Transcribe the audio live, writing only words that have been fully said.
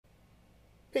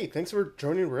Hey, thanks for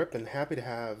joining Rip, and happy to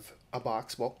have a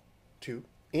box, well, two,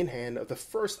 in hand of the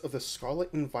first of the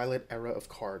Scarlet and Violet era of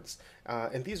cards.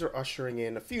 And these are ushering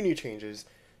in a few new changes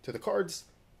to the cards,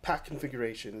 pack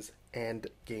configurations, and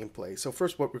gameplay. So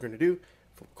first what we're going to do,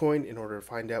 flip a coin in order to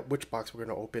find out which box we're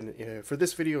going to open for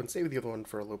this video and save the other one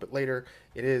for a little bit later.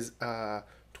 It is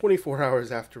 24 hours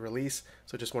after release,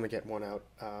 so just want to get one out,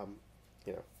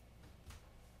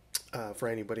 for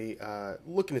anybody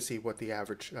looking to see what the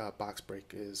average box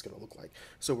break is going to look like.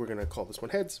 So we're going to call this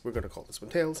one heads, we're going to call this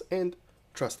one tails, and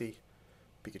trusty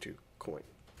Pikachu coin.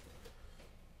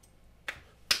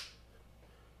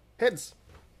 Heads.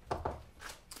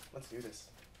 Let's do this.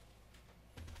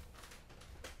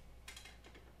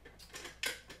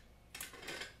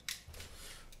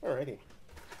 Alrighty.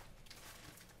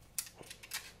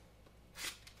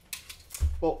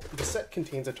 Well, the set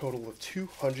contains a total of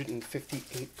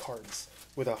 258 cards,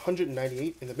 with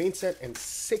 198 in the main set and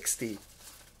 60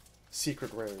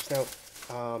 secret rares. Now,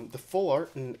 the full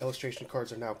art and illustration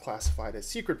cards are now classified as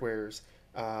secret rares,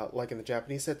 like in the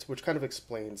Japanese sets, which kind of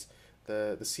explains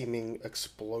the seeming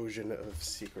explosion of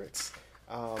secrets.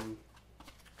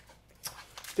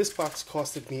 This box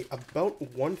costed me about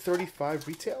 $135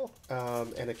 retail,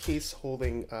 and a case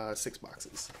holding 6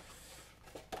 boxes.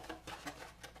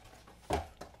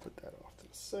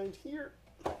 Side here.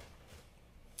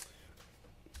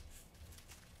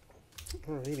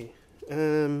 Alrighty.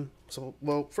 So,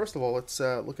 well, first of all, let's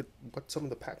look at what some of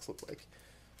the packs look like.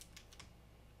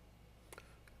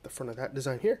 The front of that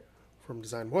design here, from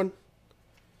Design 1,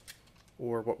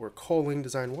 or what we're calling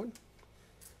Design 1.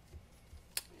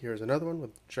 Here's another one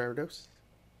with Gyarados.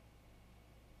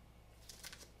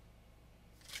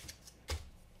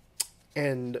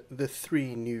 And the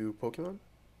 3 new Pokemon.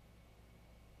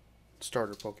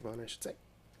 Starter Pokemon, I should say.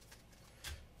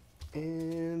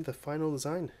 And the final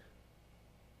design.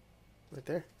 Right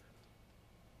there.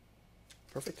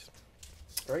 Perfect.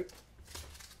 Alright.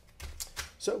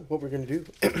 So, what we're going to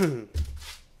do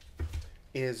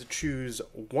is choose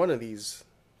one of these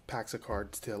packs of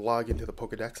cards to log into the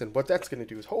Pokedex. And what that's going to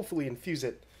do is hopefully infuse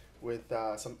it with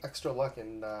some extra luck,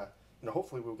 and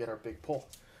hopefully we'll get our big pull.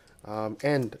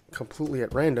 And completely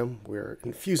at random, we're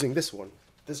infusing this one,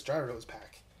 this Gyarados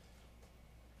pack,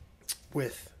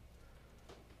 with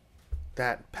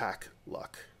that pack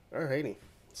luck. Alrighty,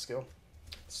 let's go.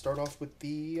 Start off with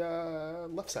the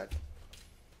left side.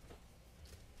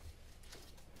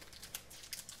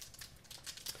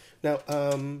 Now,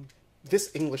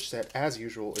 this English set, as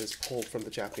usual, is pulled from the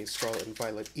Japanese Scarlet and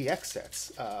Violet EX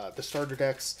sets, the starter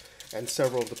decks, and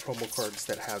several of the promo cards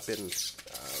that have been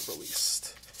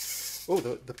released. Oh,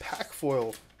 the pack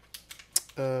foil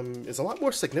is a lot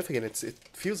more significant. It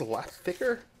feels a lot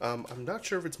thicker. I'm not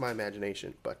sure if it's my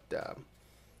imagination, but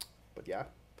yeah.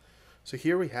 So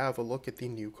here we have a look at the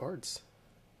new cards: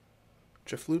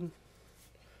 Drifloon,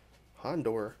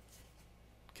 Houndour,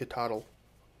 Kitadle,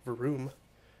 Varoom,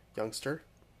 Youngster,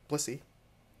 Blissey,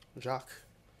 Jacques,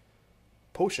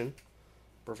 Potion,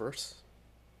 reverse,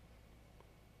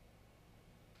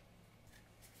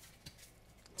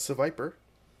 Seviper,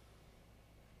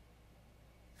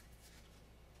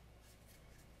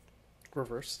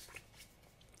 reverse,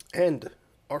 and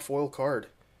our foil card,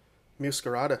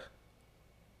 Muscarada.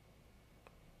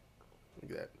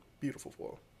 Look at that, beautiful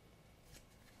foil.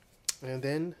 And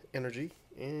then energy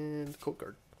and code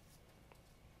card.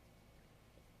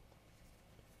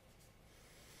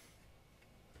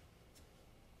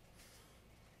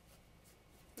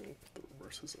 The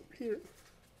reverses over here,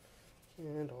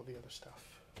 and all the other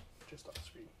stuff just off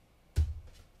screen.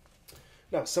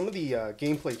 Now, some of the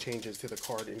gameplay changes to the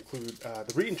card include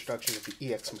the reintroduction of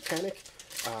the EX mechanic,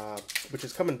 which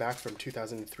is coming back from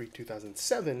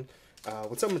 2003-2007,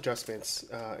 with some adjustments,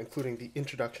 including the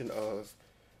introduction of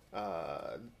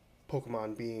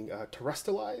Pokemon being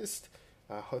terrestrialized,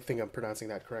 I think I'm pronouncing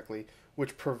that correctly,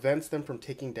 which prevents them from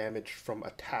taking damage from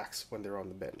attacks when they're on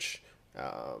the bench.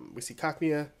 We see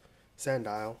Cacnea,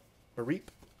 Sandile, Mareep,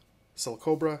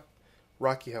 Silicobra,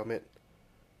 Rocky Helmet,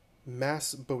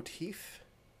 Masbostiff,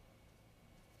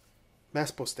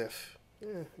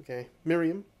 okay,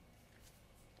 Miriam.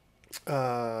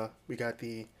 We got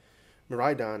the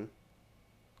Miraidon,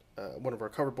 one of our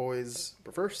cover boys,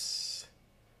 reverse,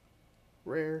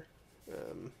 rare,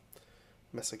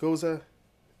 Messagoza,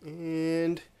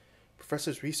 and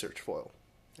Professor's Research foil,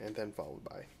 and then followed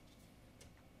by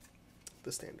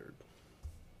the standard.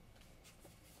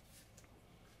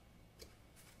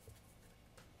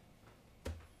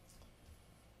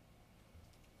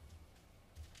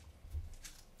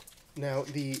 Now,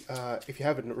 if you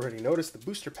haven't already noticed, the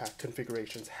booster pack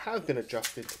configurations have been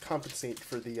adjusted to compensate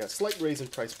for the slight raise in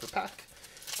price per pack.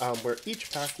 where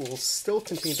each pack will still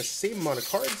contain the same amount of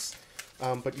cards,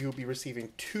 but you'll be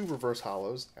receiving 2 reverse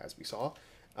holos, as we saw,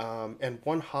 and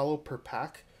 1 holo per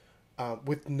pack,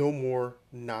 with no more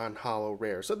non-holo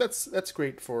rares. So that's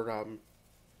great for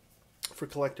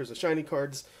collectors of shiny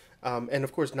cards. And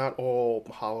of course, not all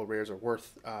holo rares are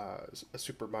worth a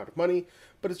super amount of money,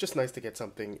 but it's just nice to get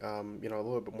something, a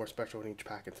little bit more special in each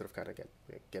pack instead of kind of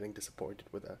getting disappointed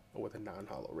with a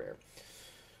non-holo rare.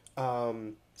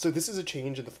 So this is a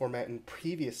change in the format in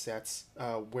previous sets,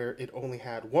 where it only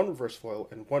had 1 reverse foil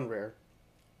and 1 rare,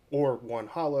 or 1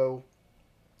 holo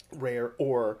rare,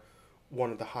 or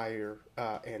one of the higher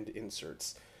end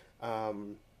inserts.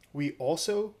 We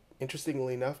also,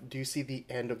 interestingly enough, do see the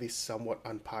end of the somewhat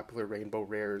unpopular rainbow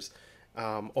rares.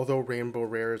 Although rainbow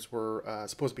rares were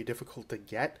supposed to be difficult to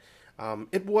get,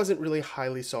 it wasn't really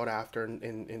highly sought after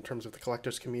in terms of the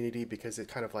collectors community, because it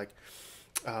kind of like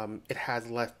it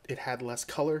had less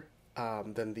color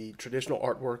than the traditional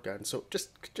artwork, and so just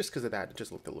because of that, it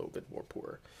just looked a little bit more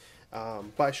poor.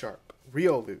 Bisharp,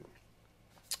 Riolu,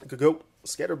 Gogoat,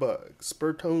 Scatterbug,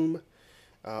 Spurtome,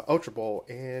 Ultra Ball,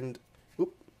 and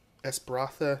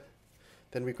Esperatha.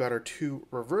 Then we've got our 2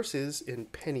 reverses in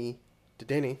Penny,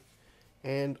 Dedenne,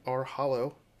 and our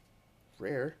holo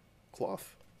rare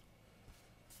Cloth.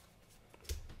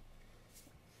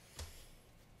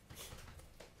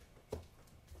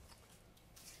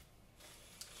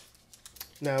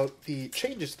 Now, the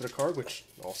changes to the card, which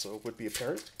also would be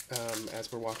apparent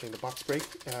as we're watching the box break,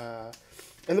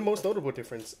 and the most notable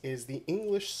difference is the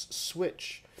English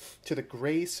switch to the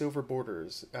gray-silver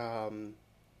borders. And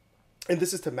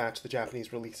this is to match the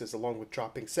Japanese releases, along with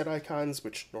dropping set icons,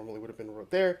 which normally would have been right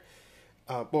there.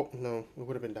 Well, no, it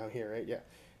would have been down here, right? Yeah.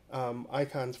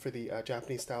 Icons for the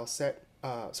Japanese-style set.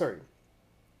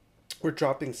 We're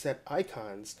dropping set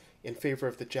icons in favor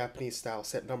of the Japanese-style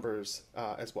set numbers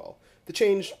as well. The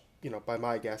change, by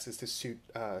my guess, is to suit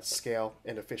scale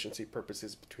and efficiency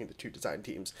purposes between the 2 design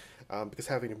teams, because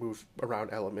having to move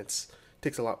around elements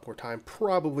takes a lot more time,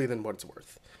 probably, than what it's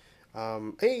worth.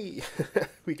 Hey,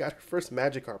 we got our first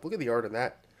Magikarp. Look at the art on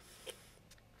that.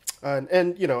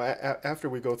 After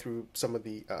we go through some of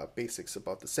the basics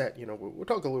about the set, we'll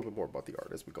talk a little bit more about the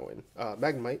art as we go in.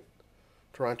 Magnemite,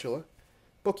 Tarantula,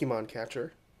 Pokemon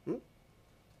Catcher,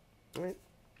 all right,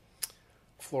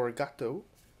 Florigato,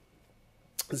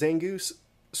 Zangoose,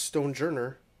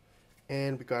 Stonejourner,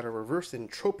 and we got a reverse in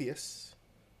Tropius,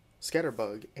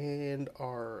 Scatterbug, and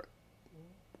our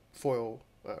foil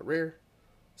rare,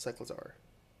 Cyclizar.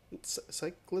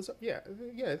 Cyclizar? Yeah,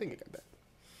 I think I got that.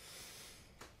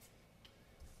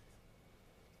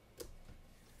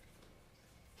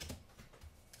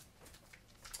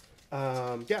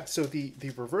 So the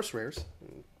reverse rares,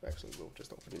 actually we'll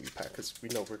just open a new pack because we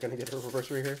know we're going to get a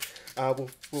reverse rare here,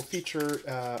 will feature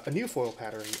a new foil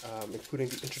pattern, including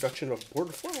the introduction of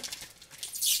border foil,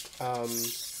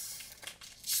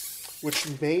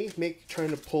 which may make trying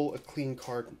to pull a clean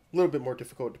card a little bit more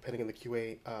difficult depending on the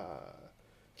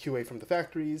QA from the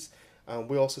factories.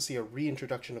 We also see a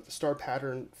reintroduction of the star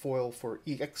pattern foil for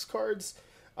EX cards,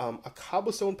 a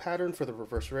cobblestone pattern for the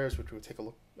reverse rares, which we'll take a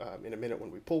look in a minute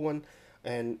when we pull one,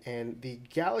 and the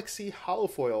Galaxy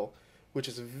Holofoil, which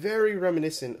is very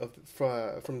reminiscent of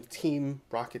from the Team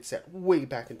Rocket set way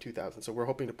back in 2000. So we're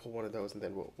hoping to pull one of those, and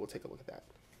then we'll take a look at that.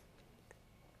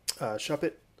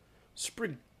 Shuppet,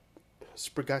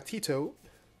 Sprigatito,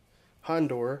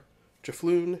 Hondor,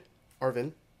 Jafloon,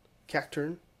 Arven,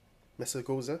 Cacturn,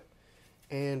 Messagoza,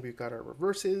 and we've got our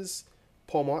reverses,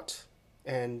 Palmot,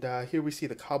 and here we see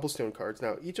the Cobblestone cards.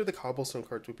 Now, each of the Cobblestone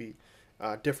cards would be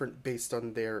different based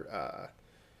on their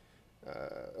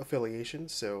affiliation.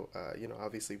 So,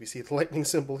 obviously we see the lightning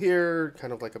symbol here,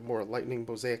 kind of like a more lightning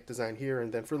mosaic design here,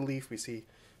 and then for the leaf we see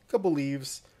a couple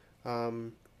leaves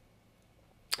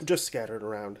just scattered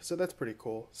around. So that's pretty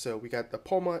cool. So we got the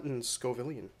Palmot and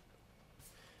Scovillian.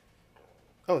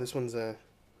 Oh, this one's a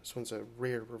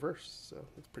rare reverse, so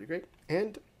that's pretty great.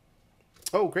 And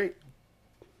oh, great,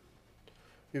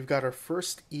 we've got our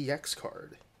first EX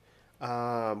card,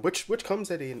 which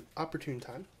comes at an opportune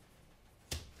time.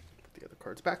 Put the other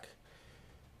cards back,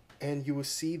 and you will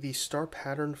see the star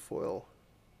pattern foil.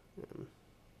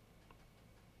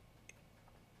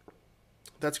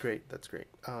 That's great. That's great.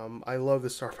 I love the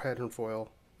star pattern foil.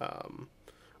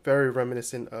 Very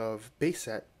reminiscent of base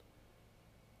set,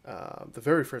 the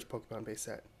very first Pokemon base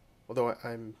set. Although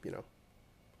I'm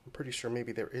pretty sure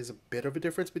maybe there is a bit of a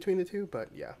difference between the two, but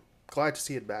yeah, glad to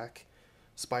see it back.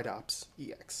 Spidops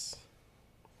EX.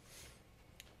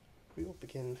 We will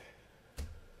begin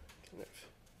kind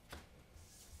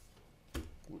of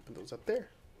looping those up there,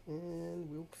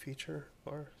 and we'll feature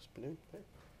our Spinoon there.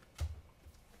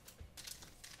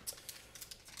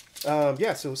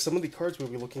 Yeah, so some of the cards we'll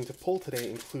be looking to pull today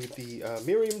include the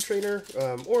Miriam trainer,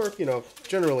 or, you know,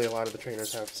 generally a lot of the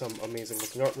trainers have some amazing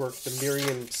looking artwork. The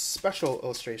Miriam Special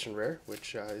Illustration Rare,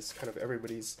 which is kind of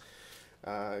everybody's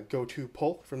go-to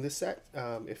pull from this set,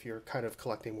 if you're kind of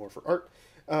collecting more for art.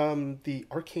 The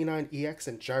Arcanine EX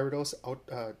and Gyarados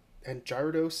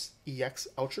EX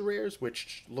Ultra Rares,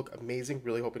 which look amazing.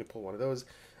 Really hoping to pull one of those.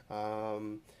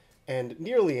 And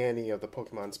nearly any of the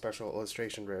Pokemon Special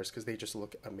Illustration Rares, because they just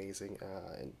look amazing.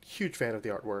 And huge fan of the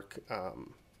artwork.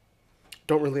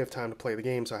 Don't really have time to play the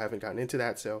game, so I haven't gotten into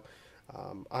that. So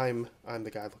I'm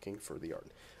the guy looking for the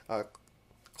art.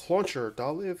 Clauncher,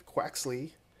 Dolive,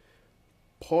 Quaxley,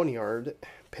 Pawniard,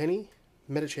 Penny,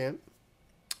 Metachamp,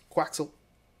 Quaxel,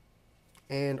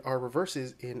 and our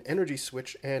reverses in Energy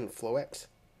Switch and Floette.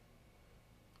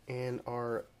 And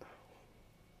our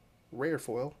rare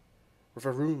foil,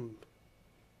 Varoom.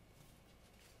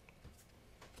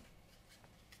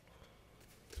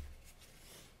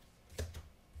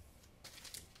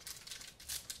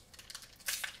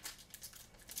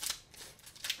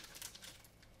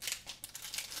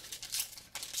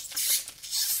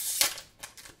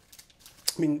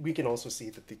 I mean, we can also see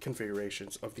that the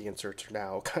configurations of the inserts are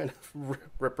now kind of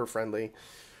ripper friendly,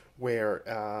 where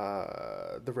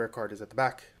the rare card is at the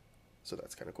back, so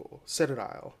that's kind of cool.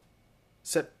 Cetadile,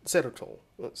 Cetotol,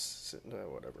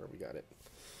 whatever, we got it.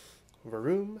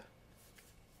 Varoom,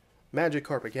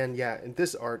 Magikarp again, yeah, and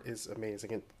this art is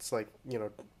amazing. It's like, you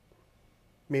know,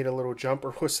 made a little jump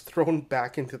or was thrown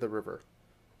back into the river.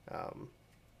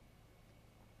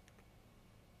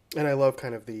 And I love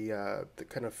kind of the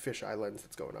kind of fish eye lens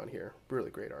that's going on here.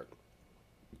 Really great art.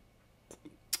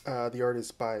 The art is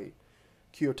by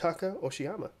Kiyotaka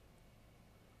Oshiyama.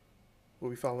 We'll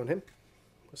be following him.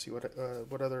 Let's see what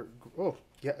other... Oh,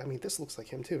 yeah, I mean, this looks like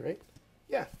him too, right?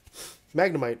 Yeah.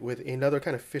 Magnemite with another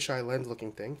kind of fisheye lens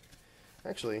looking thing.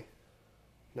 Actually,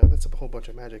 no, that's a whole bunch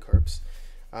of Magikarps.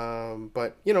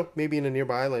 But, you know, maybe in a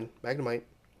nearby island. Magnemite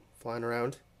flying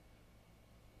around.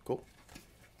 Cool.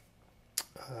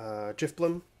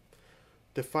 Gifblim,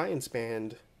 Defiance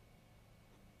Band,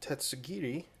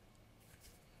 Tatsugiri,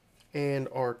 and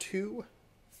our two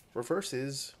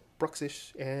reverses,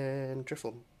 Bruxish and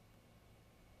Drifloon.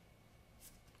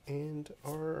 And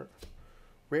our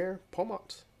rare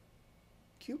Palmont.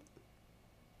 Cute.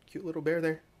 Cute little bear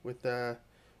there with a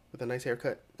nice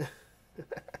haircut.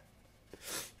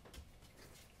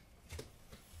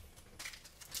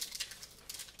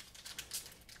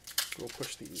 We'll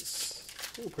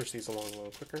push these along a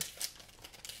little quicker.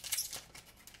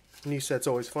 New set's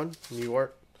always fun. New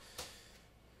art.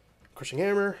 Crushing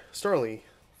Hammer, Starly,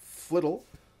 Flittle.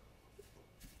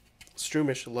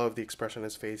 Strumish, love the expression on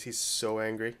his face. He's so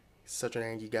angry. He's such an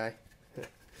angry guy.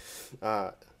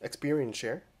 Experience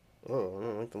Share. Oh, I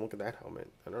don't like the look of that helmet.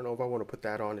 I don't know if I want to put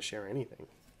that on to share anything.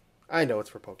 I know it's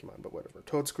for Pokemon, but whatever.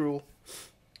 Toedscruel,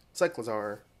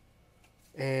 Cyclizar,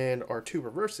 and our two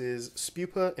reverses,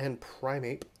 Spupa and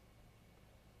Primeape.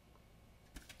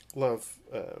 Love,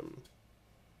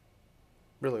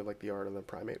 really like the art on the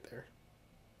Primeape there.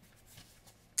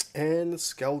 And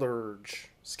Skeledirge.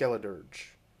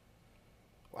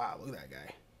 Wow, look at that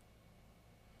guy.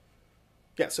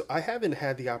 Yeah, so I haven't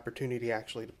had the opportunity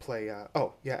actually to play,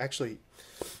 oh, yeah, actually,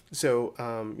 so,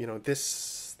 you know,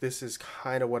 this is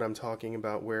kind of what I'm talking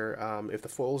about, where if the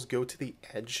foils go to the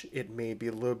edge, it may be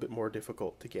a little bit more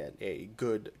difficult to get a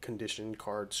good conditioned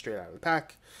card straight out of the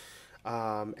pack.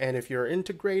 And if you're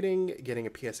integrating, getting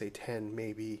a PSA 10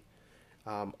 may be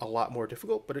a lot more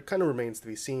difficult, but it kind of remains to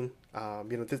be seen.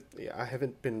 You know, I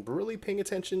haven't been really paying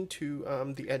attention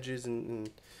to the edges and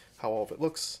how all of it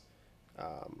looks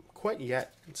quite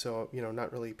yet, so, you know,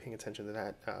 not really paying attention to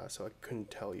that, so I couldn't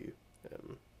tell you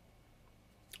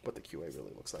what the QA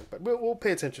really looks like, but we'll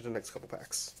pay attention to the next couple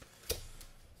packs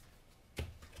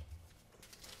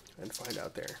and find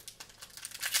out there.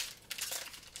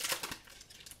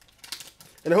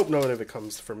 And I hope none of it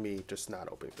comes from me just not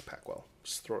opening the pack well.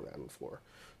 Just throw that on the floor.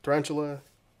 Tarantula,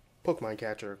 Pokemon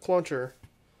Catcher, Clauncher,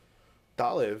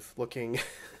 Dolive looking,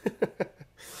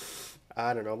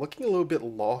 I don't know, looking a little bit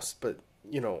lost, but,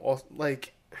 you know,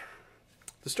 like,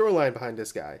 the storyline behind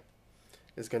this guy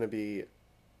is going to be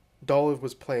Dolive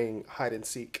was playing hide and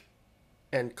seek,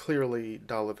 and clearly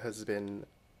Dolive has been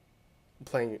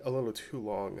playing a little too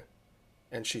long,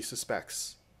 and she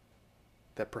suspects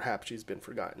that perhaps she's been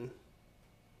forgotten.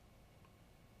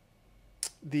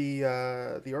 The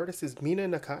artist is Mina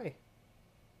Nakai.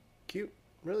 Cute.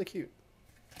 Really cute.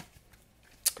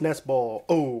 Nest Ball.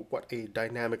 Oh, what a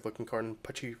dynamic looking card.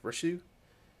 Pachirisu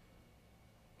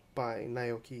by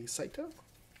Naoki Saito.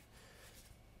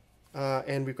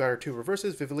 And we've got our two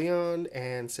reverses, Vivillon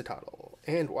and Citadel.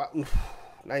 And wow,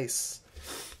 nice.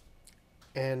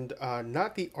 And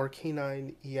not the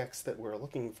Arcanine EX that we're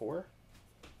looking for.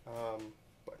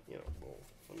 But, you know,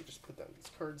 let me just put down these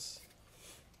cards.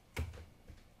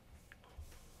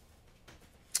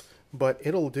 But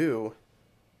it'll do.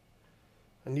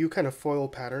 A new kind of foil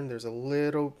pattern. There's a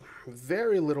little,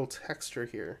 very little texture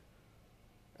here.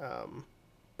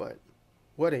 But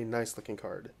what a nice looking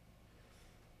card.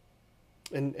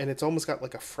 And it's almost got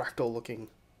like a fractal looking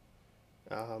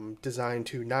design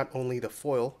to not only the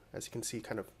foil, as you can see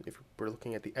kind of if we're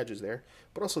looking at the edges there,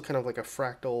 but also kind of like a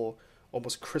fractal,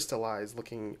 almost crystallized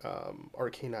looking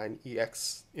Arcanine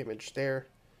EX image there.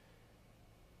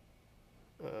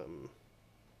 And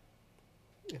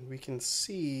we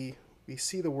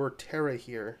see the word Terra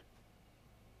here.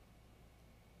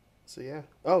 So yeah.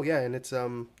 Oh yeah, and it's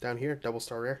down here, double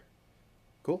star rare.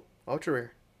 Cool. Ultra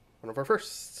rare. One of our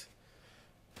first.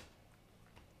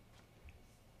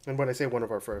 And when I say one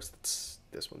of our first,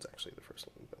 this one's actually the first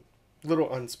one. But a little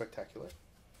unspectacular.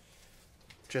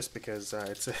 Just because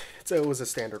it was a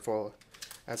standard foil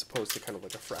as opposed to kind of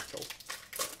like a fractal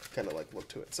kind of like look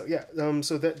to it. So yeah,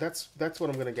 so that's what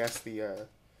I'm gonna guess the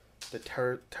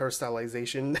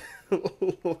terrestrialization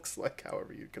looks like,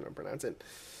 however you can pronounce it.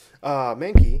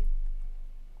 Mankey,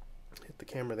 hit the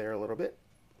camera there a little bit,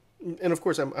 and of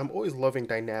course I'm always loving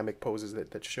dynamic poses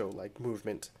that show like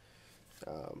movement.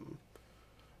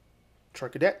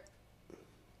 Charcadet,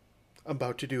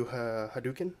 about to do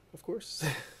Hadouken, of course.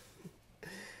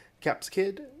 Caps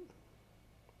Kid,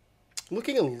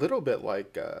 looking a little bit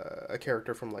like a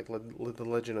character from like The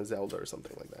Legend of Zelda or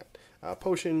something like that.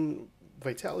 Potion,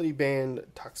 Vitality Band,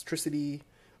 Toxtricity,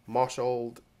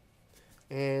 Moshald,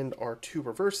 and our two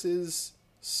reverses,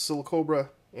 Silicobra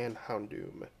and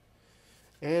Houndoom.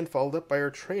 And followed up by our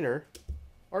trainer,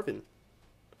 Arvin.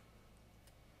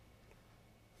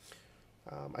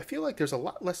 I feel like there's a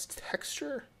lot less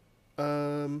texture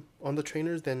on the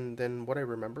trainers than what I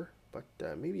remember. But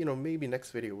maybe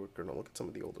next video we're going to look at some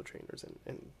of the older trainers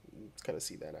and kind of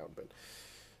see that out. But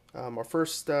our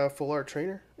first full art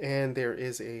trainer, and there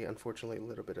is unfortunately a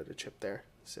little bit of a chip there.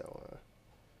 So,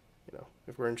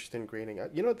 if we're interested in grading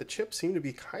out, the chips seem to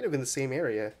be kind of in the same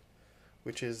area,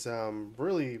 which is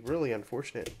really, really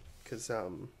unfortunate because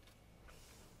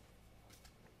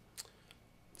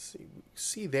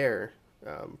see there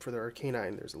for the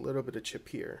Arcanine, there's a little bit of chip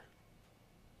here,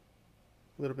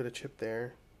 a little bit of chip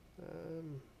there.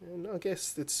 And I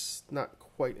guess it's not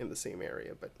quite in the same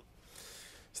area, but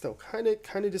still kind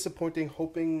of disappointing.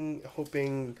 Hoping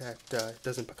that it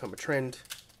doesn't become a trend,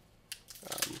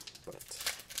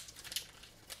 but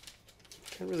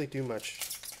can't really do much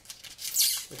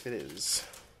if it is.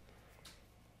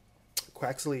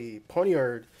 Quaxley,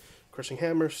 Pawniard, Crushing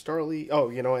Hammer, Starly. Oh,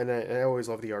 and I always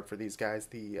love the art for these guys.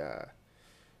 The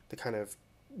kind of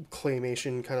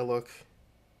claymation kind of look.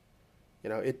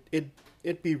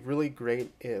 It'd be really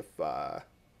great if the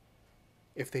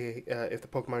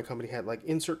Pokemon Company had like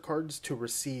insert cards to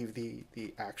receive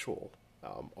the actual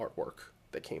artwork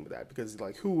that came with that, because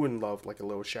like who wouldn't love like a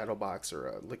little shadow box or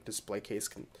a like display case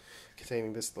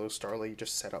containing this little Starly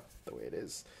just set up the way it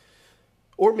is.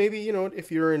 Or maybe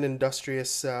if you're an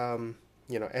industrious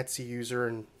Etsy user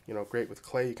and great with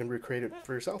clay, you can recreate it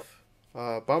for yourself.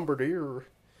 Bombardier,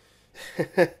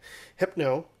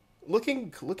 Hypno. Looking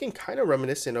kind of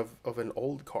reminiscent of an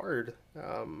old card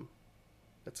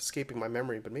that's escaping my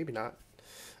memory, but maybe not.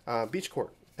 Beach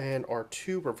Court, and our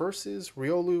two reverses,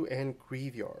 Riolu and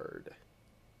Grievard.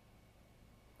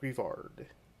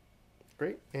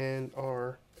 Great, and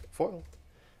our foil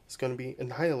is going to be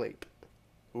Annihilate.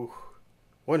 Ooh,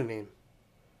 what a name.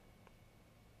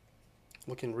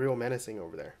 Looking real menacing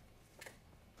over there.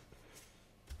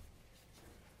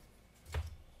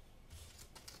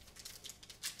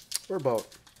 We're about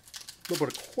a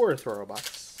quarter through our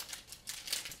box.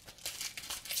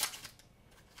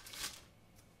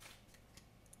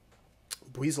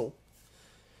 Buizel.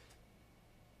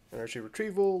 Energy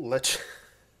Retrieval.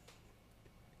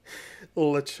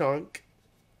 Lechonk.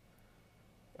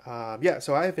 Yeah,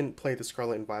 so I haven't played the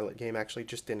Scarlet and Violet game. Actually,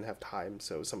 just didn't have time.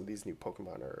 So some of these new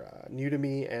Pokemon are new to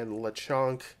me. And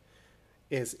Lechonk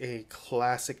is a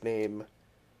classic name.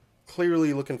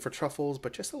 Clearly looking for truffles,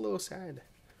 but just a little sad.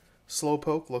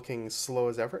 Slowpoke, looking slow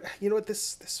as ever. You know what?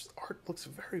 This art looks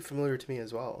very familiar to me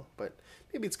as well. But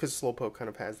maybe it's because Slowpoke kind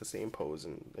of has the same pose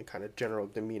and kind of general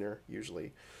demeanor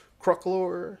usually.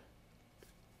 Crocalor,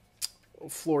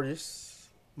 Florius,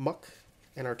 Muck,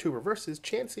 and our two reverses,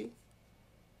 Chansey.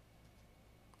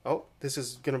 Oh, this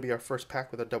is going to be our first pack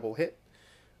with a double hit.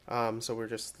 So we're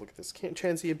just look at this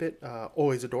Chansey a bit.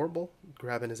 Always adorable,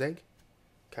 grabbing his egg,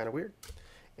 kind of weird.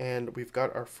 And we've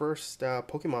got our first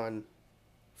Pokemon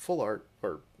full art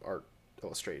or art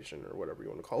illustration or whatever you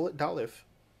want to call it. Dalif.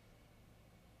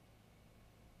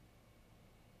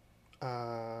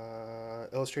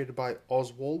 Illustrated by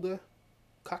Oswaldo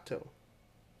Kato.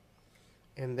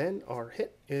 And then our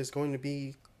hit is going to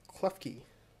be Klefki.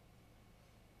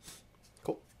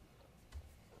 Cool.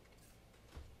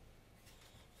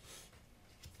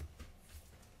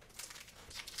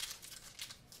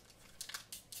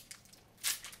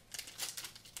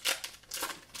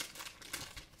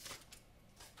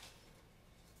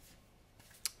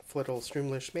 Flittle,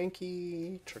 Streamlish,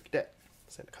 Mankey, Charcadet,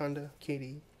 Sandaconda,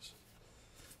 Katie,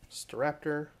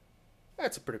 Staraptor.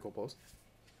 That's a pretty cool pose.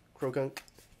 Krogunk.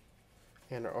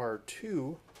 And our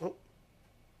two... Oh,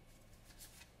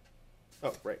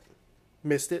 right.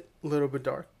 Missed it. A little bit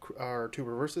dark. Our two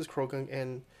reverses, Krogunk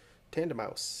and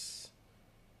Tandemouse.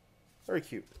 Very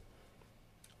cute.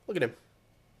 Look at him.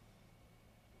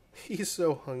 He's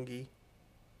so hungry.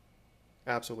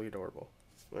 Absolutely adorable.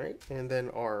 Alright, and then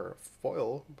our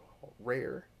foil,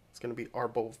 rare, is going to be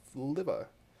Arboliva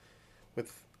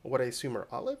with what I assume are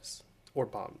olives or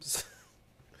bombs.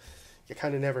 You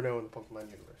kind of never know in the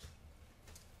Pokemon universe.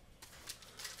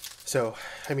 So,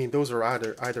 I mean, those are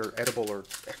either edible or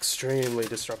extremely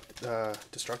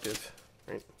destructive,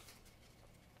 right?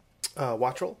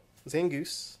 Wattrel,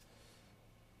 Zangoose.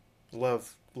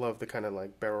 Love the kind of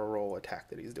like barrel roll attack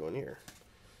that he's doing here.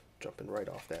 Jumping right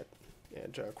off that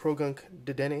edge. Krogunk,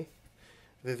 Dedenne,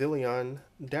 Vivillon,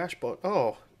 Dashbun.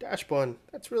 Oh, Dashbun,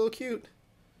 that's real cute.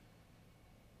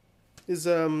 His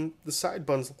the side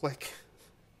buns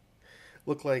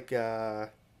look like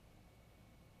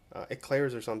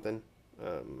eclairs or something.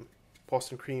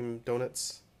 Boston cream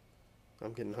donuts.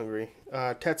 I'm getting hungry.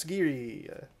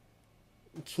 Tatsugiri,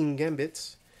 King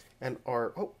Gambit, and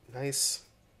our nice.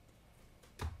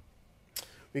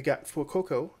 We got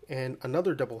Fuecoco and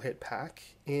another double hit pack,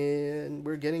 and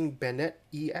we're getting Banette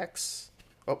EX.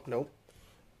 Oh no,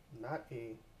 not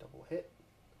a double hit.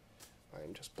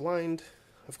 I'm just blind.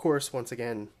 Of course, once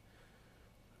again,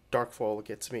 Dark Foil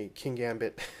gets me. King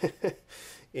Gambit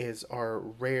is our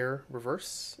rare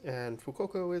reverse, and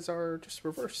Fuecoco is our just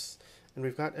reverse. And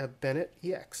we've got a Banette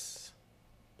EX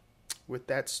with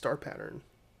that star pattern.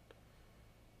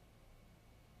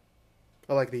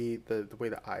 I like the way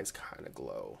the eyes kind of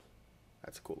glow.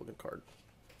 That's a cool looking card.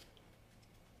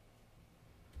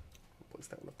 Place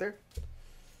that one up there.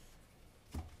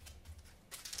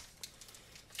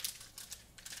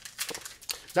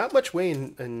 Not much way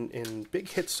in big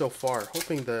hits so far.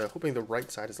 Hoping the right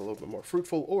side is a little bit more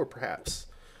fruitful, or perhaps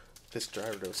this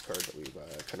Gyarados card that we've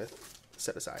kind of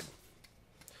set aside.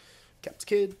 Caps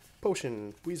Kid,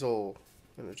 Potion, Weasel,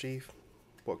 Energy,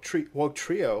 Wog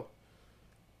Trio.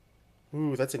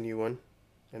 Ooh, that's a new one.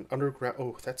 And Underground.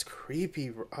 Oh, that's creepy.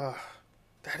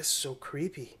 That is so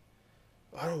creepy.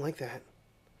 I don't like that.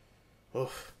 Ugh.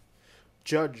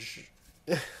 Judge.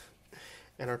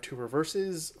 And our two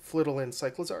reverses, Flittle and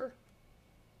Cyclizar.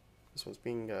 This one's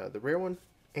being the rare one.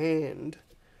 And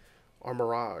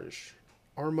Armarouge.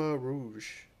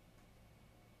 Armarouge.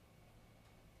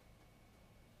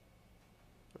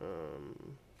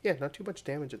 Yeah, not too much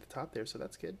damage at the top there, so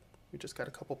that's good. We just got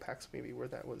a couple packs maybe where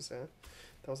that was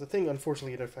a thing.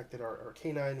 Unfortunately, it affected our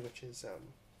canine, which is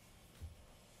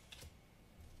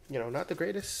not the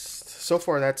greatest. So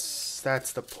far, that's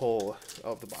the pull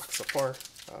of the box so far.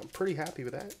 I'm pretty happy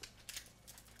with that.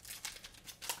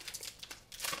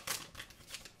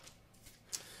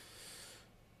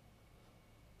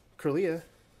 Kirlia,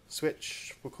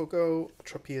 Switch, Fuecoco,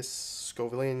 Tropius,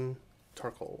 Scovillain,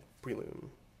 Tarkle, Breloom.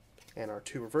 And our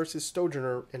two reverses,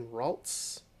 Stojourner and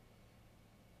Ralts.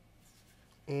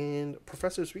 And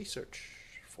Professor's Research,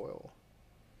 foil,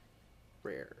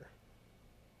 rare.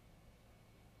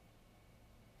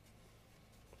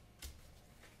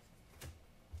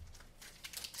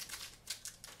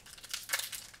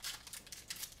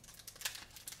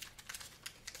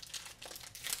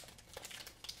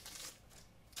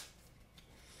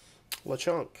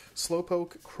 Lechonk,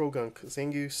 Slowpoke, Krogunk,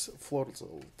 Zangoose,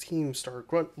 Floatzel, Team Star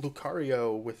Grunt,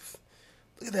 Lucario with,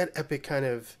 look at that epic kind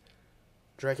of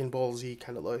Dragon Ball Z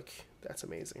kind of look. That's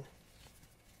amazing.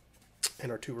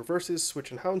 And our two reverses,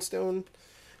 Switch and Houndstone,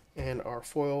 and our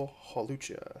foil,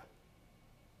 Hawlucha.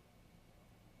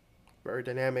 Very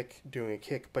dynamic, doing a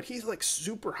kick, but he's like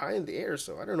super high in the air,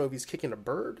 so I don't know if he's kicking a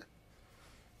bird.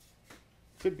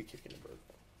 Could be kicking a bird.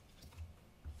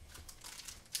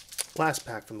 Last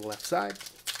pack from the left side.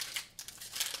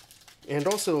 And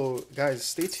also, guys,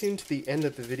 stay tuned to the end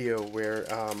of the video where,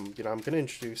 I'm going to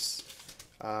introduce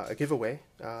a giveaway.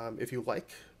 If you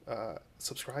like,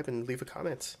 subscribe and leave a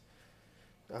comment.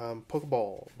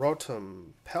 Pokeball,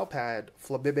 Rotom, Palpad,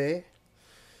 Flabébé,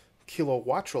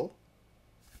 Kilowattrel,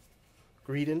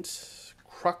 Greedent,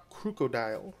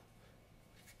 Crocodile,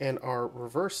 and our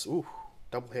reverse,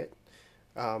 double hit,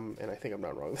 and I think I'm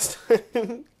not wrong this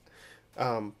time,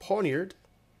 Pawniard,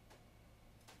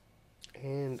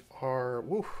 and our,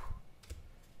 one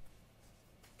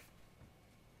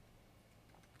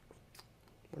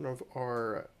of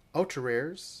our ultra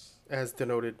rares, as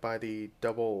denoted by the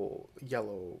double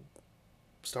yellow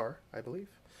star, I believe,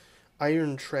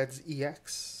 Iron Treads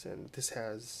EX, and this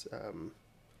has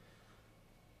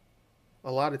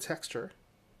a lot of texture,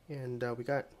 and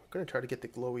we're gonna try to get the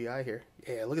glowy eye here.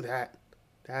 Yeah, look at that.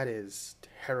 That is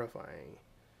terrifying.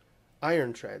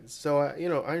 Iron Treads. So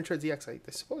Iron Treads EX. I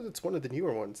suppose it's one of the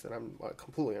newer ones that I'm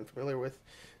completely unfamiliar with,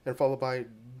 and followed by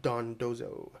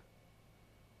Dondozo.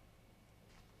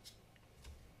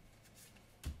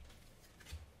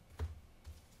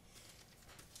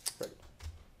 Right.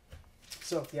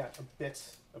 So yeah, a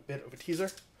bit of a teaser.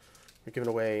 We're giving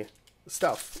away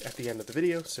stuff at the end of the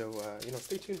video, so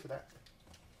stay tuned for that.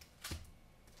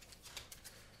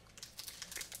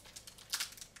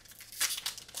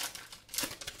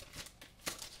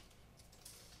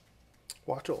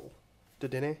 Wattle,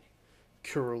 Dedenne,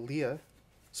 Curolia,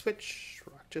 Switch,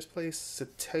 Rock Just Place,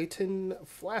 Titan,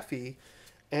 Flaffy,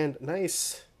 and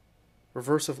nice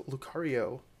reverse of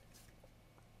Lucario,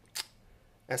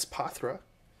 Espathra,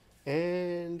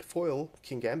 and foil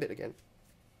King Gambit again.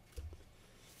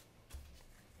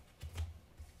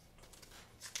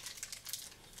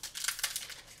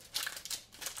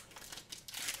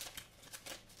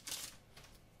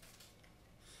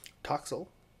 Toxel.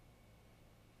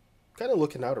 Kind of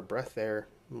looking out of breath there.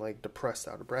 I'm like depressed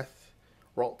out of breath.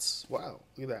 Ralts. Wow,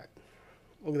 look at that.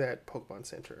 Look at that Pokemon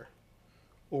Center.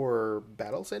 Or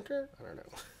Battle Center? I don't know.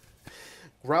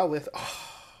 Growlithe.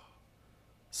 Oh,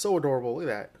 so adorable. Look at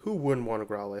that. Who wouldn't want a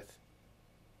Growlithe?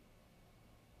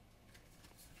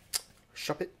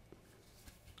 Shuppet.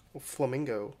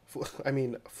 Flamingo.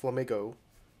 Flamigo,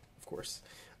 of course.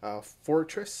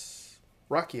 Fortress.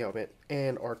 Rocky Helmet,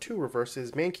 and our two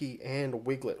reverses, Mankey and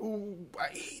Wiglet. Ooh, I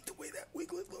hate the way that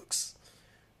Wiglet looks.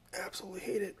 Absolutely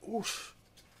hate it. Oof.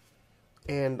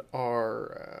 And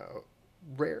our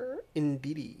rare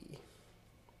Indeedee.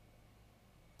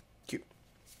 Cute.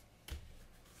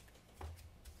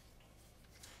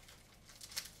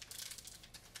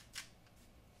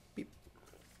 Beep.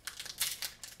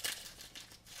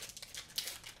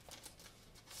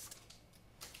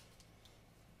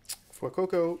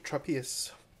 Fuecoco,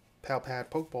 Trapeus, Palpad,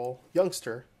 Pokeball,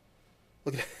 Youngster.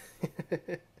 Look at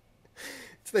it.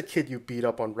 It's the kid you beat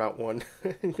up on Route 1.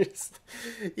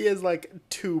 He has like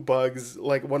two bugs.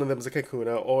 Like one of them is a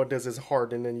Kakuna. All it does is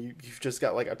harden, and you've just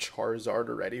got like a Charizard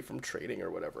already from trading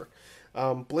or whatever.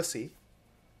 Blissey,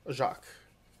 Jacques,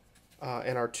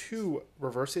 and our two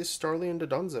reverses, Starly and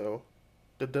Dodonzo.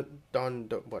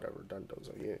 Dondozo.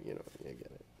 You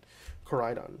get it.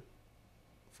 Koraidon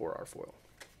for our foil.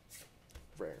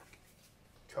 Rare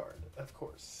card, of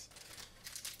course.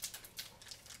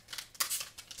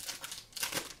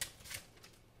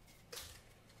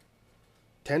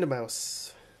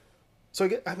 Tandemaus. So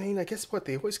I guess what,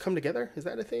 they always come together? Is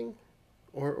that a thing?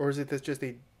 Or is it that just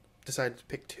they decided to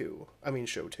pick two?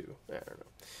 Show two. I don't know.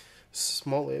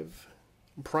 Smoliv,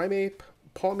 Primeape,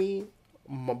 Pawmi,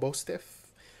 Mabostiff,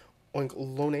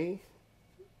 Onkalone,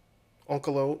 I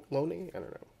don't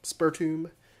know.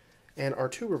 Spurtomb. And our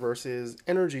two reverses,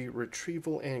 Energy,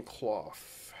 Retrieval, and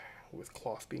Cloth, with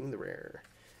Cloth being the rare.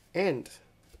 And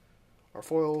our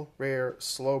foil rare,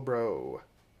 Slowbro.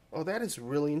 Oh, that is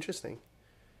really interesting.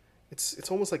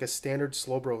 It's almost like a standard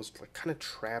Slowbro is like kind of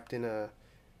trapped in a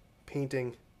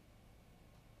painting.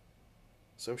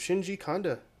 So Shinji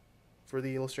Kanda for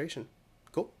the illustration.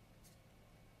 Cool.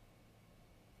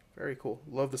 Very cool.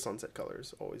 Love the sunset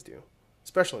colors. Always do.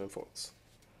 Especially in foils.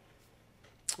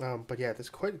 But yeah, there's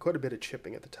quite a bit of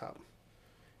chipping at the top.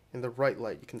 In the right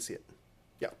light, you can see it.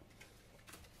 Yeah.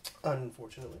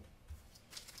 Unfortunately.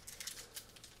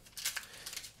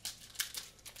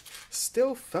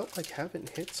 Still felt like haven't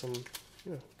hit some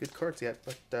good cards yet,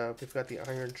 but we've got the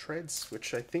Iron Treads,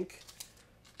 which I think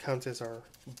counts as our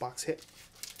box hit.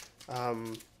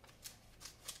 And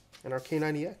our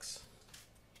K90X.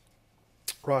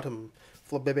 Rotom,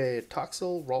 Flabébé,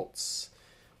 Toxel, Ralts,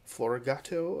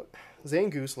 Florigato,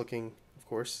 Zangoose looking, of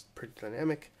course, pretty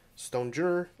dynamic,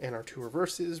 Stonjourner, and our two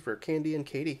reverses, Rare Candy and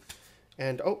Katie.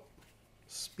 And,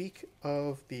 speak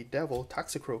of the devil,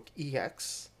 Toxicroak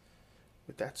EX,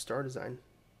 with that star design.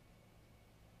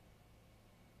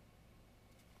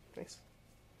 Nice.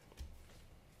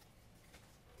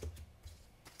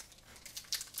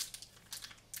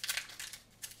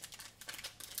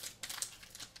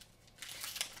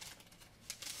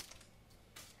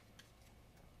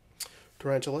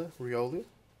 Tarantula, Riolu.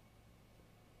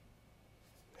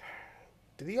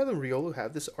 Did the other Riolu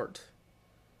have this art?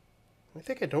 I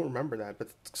think I don't remember that, but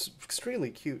it's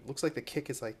extremely cute. Looks like the kick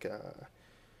is like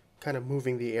kind of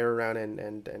moving the air around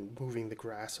and moving the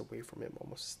grass away from him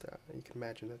almost. You can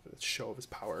imagine that the show of his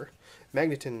power.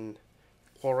 Magneton,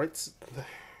 Clowitzer,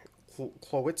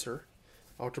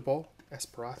 Ultra Ball,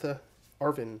 Esperatha,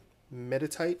 Arvin,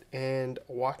 Meditite, and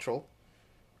Watchel.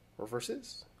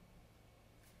 Reverses.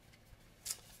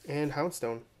 And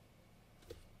Houndstone.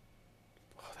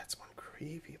 Oh, that's one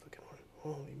creepy looking one.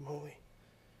 Holy moly.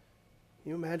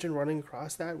 Can you imagine running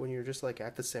across that when you're just like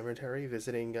at the cemetery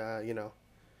visiting,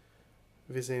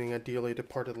 visiting a dearly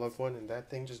departed loved one, and that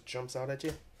thing just jumps out at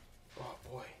you? Oh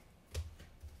boy.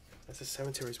 As the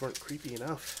cemeteries weren't creepy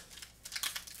enough.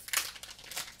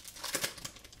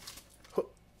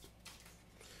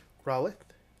 Growlithe,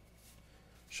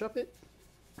 Shuppet,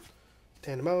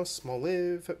 Tandemaus,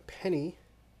 Smoliv, Penny.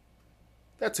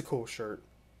 That's a cool shirt.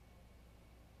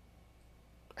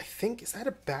 I think, is that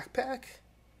a backpack?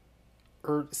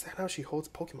 Or is that how she holds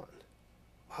Pokemon?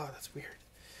 Wow, that's weird.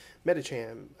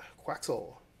 Medicham,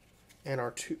 Quaxel, and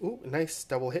our two... Ooh, nice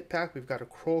double hit pack. We've got a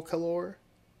Crocalor,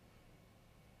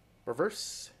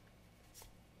 Reverse,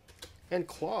 and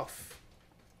Cloth.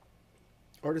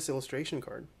 Artist illustration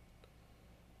card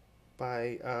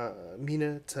by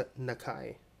Mina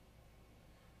Nakai.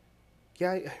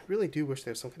 Yeah, I really do wish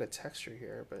there was some kind of texture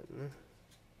here, but...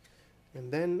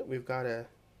 And then we've got a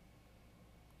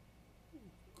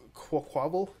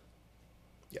Quaquavel.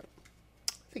 Yep.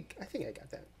 I think I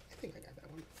got that. I think I got that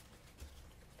one.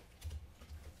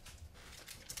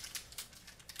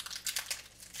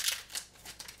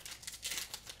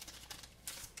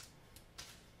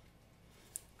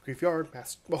 Graveyard,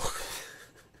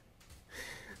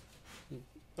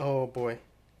 Oh boy.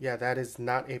 Yeah, that is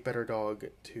not a better dog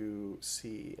to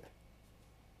see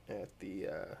at the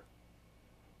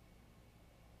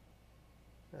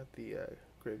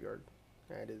graveyard.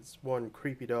 That is one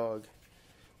creepy dog.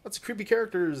 Lots of creepy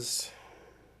characters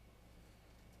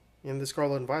in the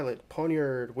Scarlet and Violet.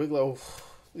 Poniard, Wigglow.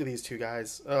 Look at these two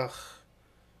guys. Ugh.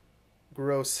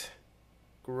 Gross.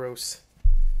 Gross.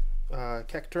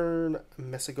 Cacturn,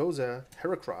 Messagoza,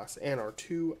 Heracross, and our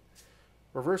two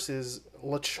reverses,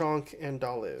 Lechonk and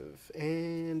Dolive.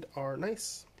 And our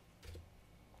nice.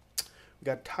 We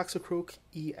got Toxicroak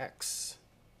EX.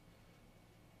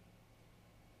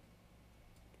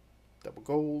 Double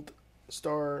gold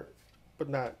star, but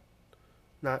not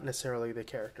necessarily the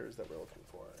characters that we're looking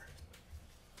for.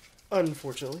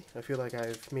 Unfortunately, I feel like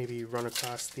I've maybe run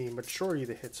across the majority of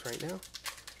the hits right now.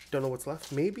 Don't know what's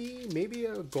left. Maybe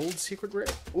a gold secret rare,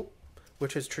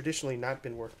 which has traditionally not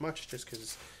been worth much, just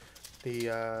because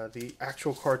the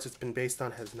actual cards it's been based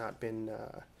on has not been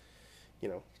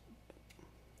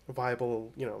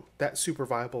viable, that super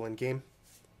viable in game,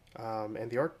 and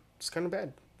the art's kind of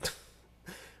bad.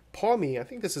 Palmy, I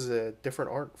think this is a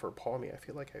different art for Palmy. I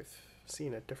feel like I've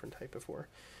seen a different type before.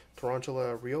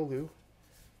 Tarantula, Riolu,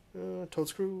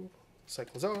 Toadscrew,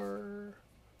 Cyclizar,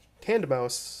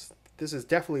 Tandemaus. This is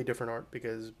definitely a different art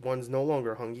because one's no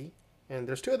longer Hungy, and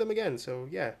there's two of them again, so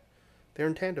yeah, they're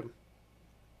in tandem.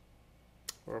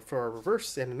 Or for our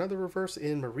reverse, and another reverse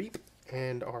in Mareep,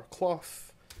 and our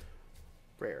Cloth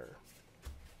rare.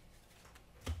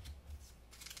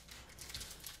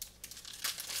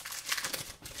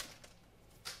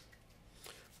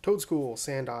 Toadschool,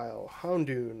 Sandile,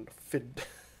 Houndoom,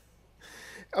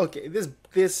 Okay,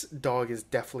 this dog is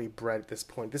definitely bred at this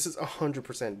point. This is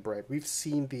 100% bred. We've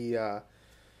seen the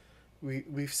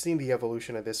we've seen the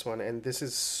evolution of this one, and this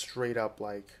is straight up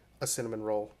like a cinnamon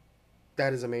roll.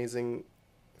 That is amazing.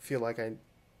 I feel like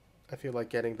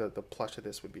getting the plush of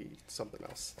this would be something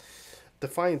else.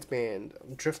 Defiance Band,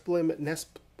 Driftblim,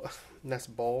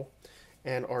 Nest Ball,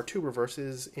 and our two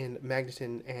reverses in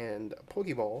Magneton and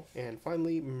Pokeball, and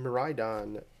finally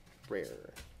Miraidon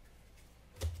rare.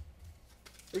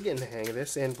 We're getting the hang of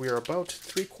this, and we're about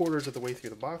 3/4 of the way through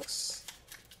the box.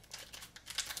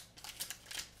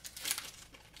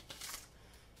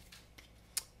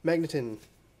 Magneton,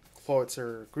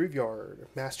 Clowitzer, Graveyard,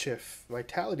 Mastiff,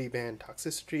 Vitality Band,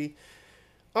 Toxicity.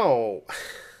 Oh,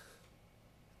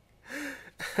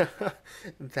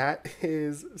 that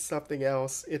is something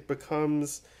else. It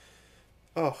becomes,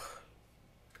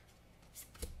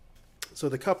 So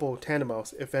the couple,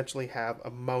 Tandemaus, eventually have a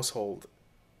Mousehold.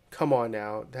 Come on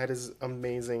now, that is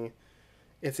amazing.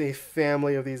 It's a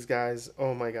family of these guys.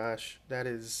 Oh my gosh, that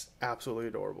is absolutely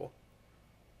adorable.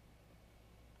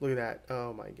 Look at that.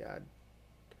 Oh my god.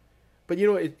 But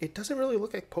it doesn't really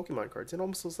look like Pokemon cards. It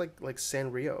almost looks like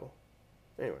Sanrio.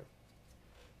 Anyway.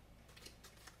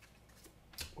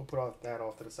 we'll put all that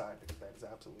off to the side because that is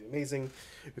absolutely amazing.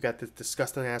 We got this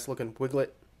disgusting ass looking Wiglet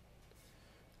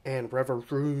and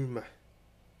Reveroom.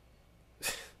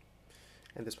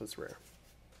 And this one's rare.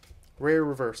 Rare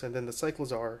reverse, and then the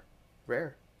Cyclizar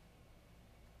rare.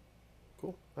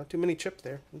 Cool. Not too many chips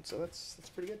there, so that's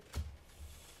pretty good.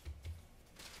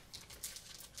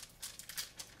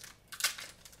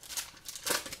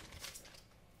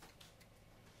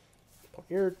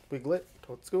 Here, Wiglet,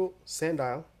 Toadstool,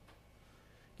 Sandile.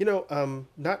 You know,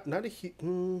 not a huge,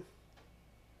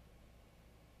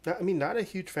 not a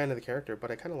huge fan of the character, but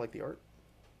I kind of like the art.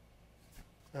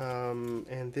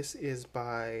 And this is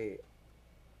by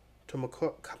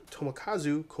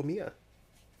Tomokazu Komiya.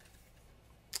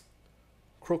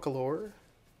 Crocolore,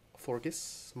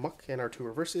 Florges, Muck, and our two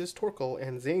reverses, Torkoal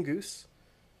and Zangoose.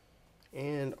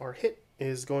 And our hit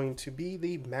is going to be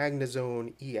the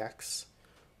Magnezone EX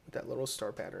with that little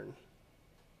star pattern.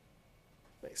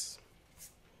 Nice.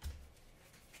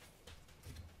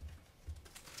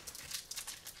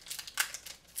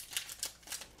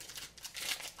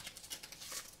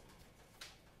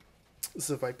 This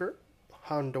is a Viper,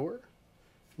 Houndour,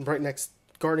 right next,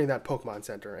 guarding that Pokemon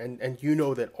Center, and you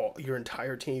know that your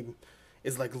entire team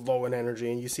is like low in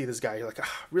energy, and you see this guy, you're like,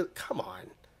 ah, really, come on,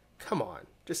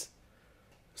 just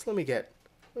let me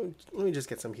just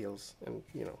get some heals, and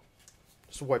you know,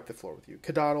 just wipe the floor with you.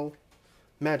 Kadotl,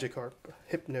 Magikarp,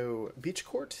 Hypno, Beach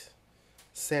Court,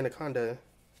 Sandaconda,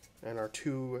 and our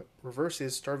two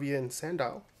reverses, Starvia and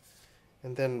Sandile,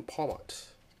 and then Palmot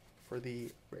for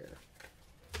the rare.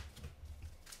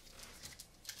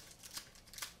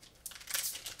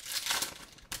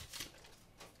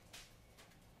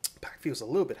 Feels a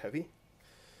little bit heavy.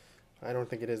 I don't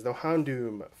think it is though.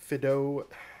 Houndoom, Fidough,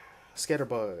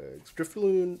 Scatterbugs,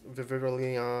 Drifloon,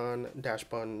 Vivillon,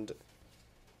 Dashbund.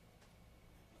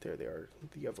 There they are,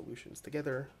 the evolutions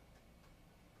together.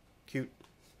 Cute.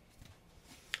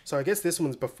 So I guess this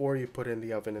one's before you put in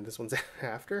the oven and this one's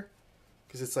after.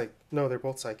 Because it's like, no, they're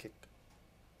both psychic.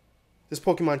 This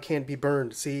Pokemon can't be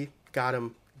burned. See? Got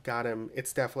him. Got him.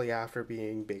 It's definitely after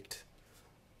being baked.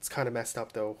 It's kind of messed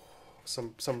up though.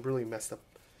 Some really messed up.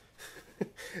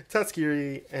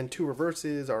 Tuskegee and two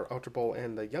reverses, our Ultra Ball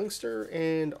and the Youngster,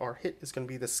 and our hit is going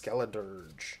to be the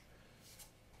Skeledirge.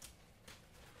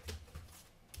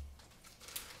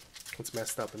 It's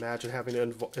messed up. Imagine having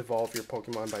to evolve your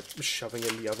Pokemon by shoving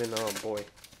in the oven. Oh boy.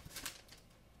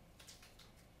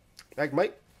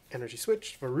 Magmite, Energy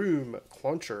Switch, Varoom,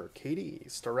 Clauncher, Katie,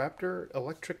 Staraptor,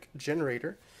 Electric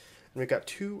Generator, and we got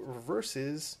two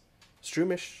reverses,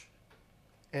 Stroomish,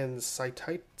 and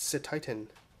Cititan.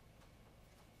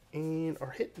 And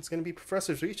our hit is going to be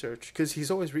Professor's Research, because he's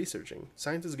always researching.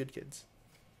 Science is good, kids.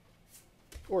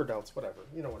 Or adults, whatever.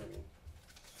 You know what I mean.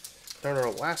 Down our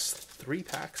last 3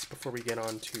 packs before we get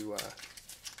on to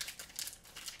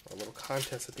our little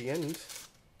contest at the end.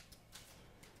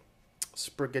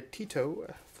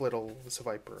 Sprigatito, Flittle,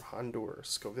 Viper, Houndour,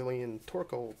 Scovillian,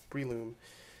 Torkoal, Breloom,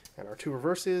 and our two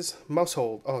reverses,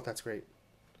 Mousehold. Oh, that's great.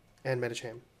 And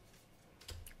Medicham.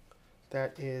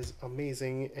 That is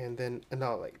amazing. And then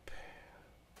Annihilate.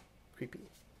 Creepy.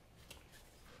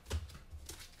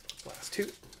 Last 2.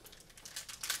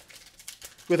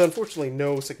 With unfortunately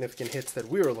no significant hits that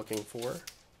we were looking for.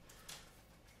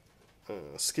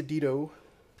 Skidito.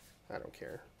 I don't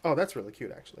care. Oh, that's really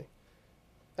cute, actually.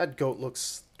 That goat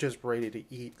looks just ready to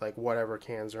eat, like, whatever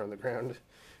cans are on the ground.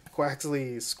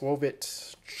 Quaxley,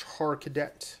 Squovit,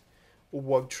 Charcadet,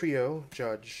 Wugtrio,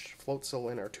 Judge, Floatzel,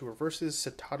 and our two reverses,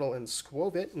 Citadel and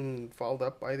Squovit, and followed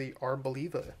up by the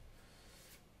Arboliva.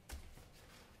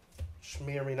 Which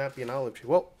may or may not be an olive tree.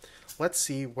 Well, let's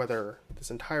see whether this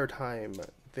entire time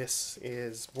this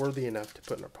is worthy enough to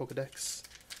put in our Pokedex.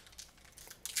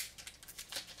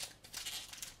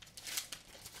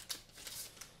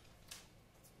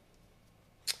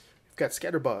 We've got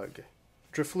Scatterbug,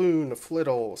 Drifloon,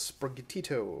 Flittle,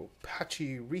 Sprigatito,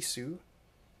 Pachirisu,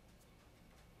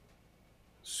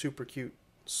 super cute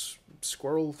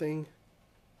squirrel thing,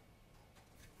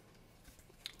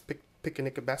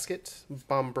 Picnic Basket,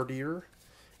 Bombardier,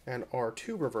 and our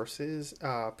two reverses,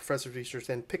 Professor's Research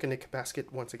and Picnic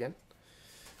Basket once again,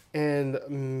 and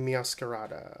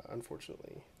Meowscarada,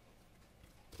 unfortunately.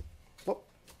 Well,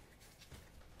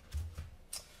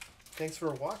 thanks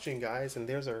for watching, guys, and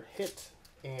there's our hit,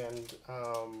 and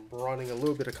we're running a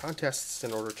little bit of contests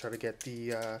in order to try to get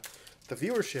the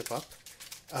viewership up.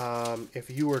 If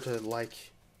you were to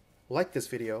like this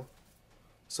video,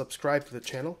 subscribe to the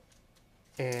channel,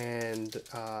 and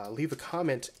leave a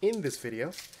comment in this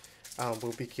video.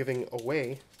 We'll be giving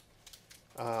away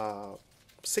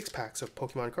 6 packs of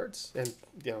Pokemon cards, and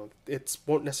it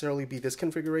won't necessarily be this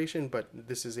configuration, but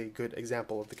this is a good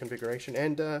example of the configuration,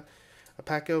 and a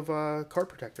pack of card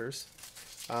protectors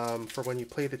for when you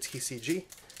play the TCG.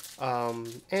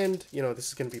 And this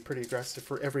is going to be pretty aggressive.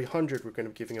 For every 100, we're going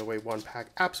to be giving away 1 pack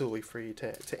absolutely free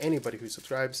to anybody who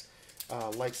subscribes,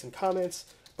 likes, and comments.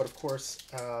 But of course,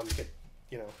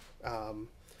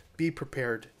 be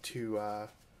prepared to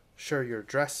share your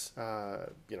address.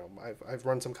 I've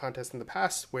run some contests in the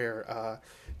past where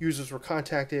users were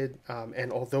contacted,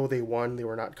 and although they won, they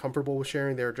were not comfortable with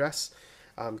sharing their address.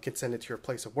 You can send it to your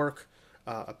place of work,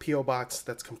 a PO box.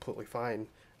 That's completely fine.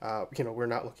 We're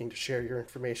not looking to share your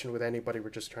information with anybody. We're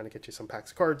just trying to get you some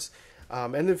packs of cards.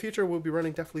 And in the future, we'll be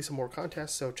running definitely some more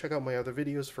contests. So check out my other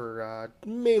videos for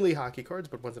mainly hockey cards,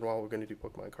 but once in a while, we're going to do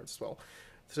Pokemon cards as well.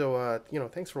 So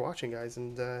thanks for watching, guys,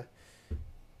 and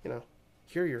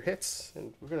here are your hits,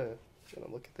 and we're gonna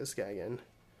look at this guy again.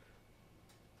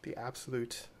 The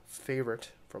absolute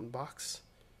favorite from the box.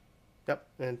 Yep,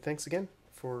 and thanks again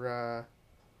for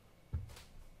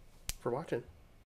watching.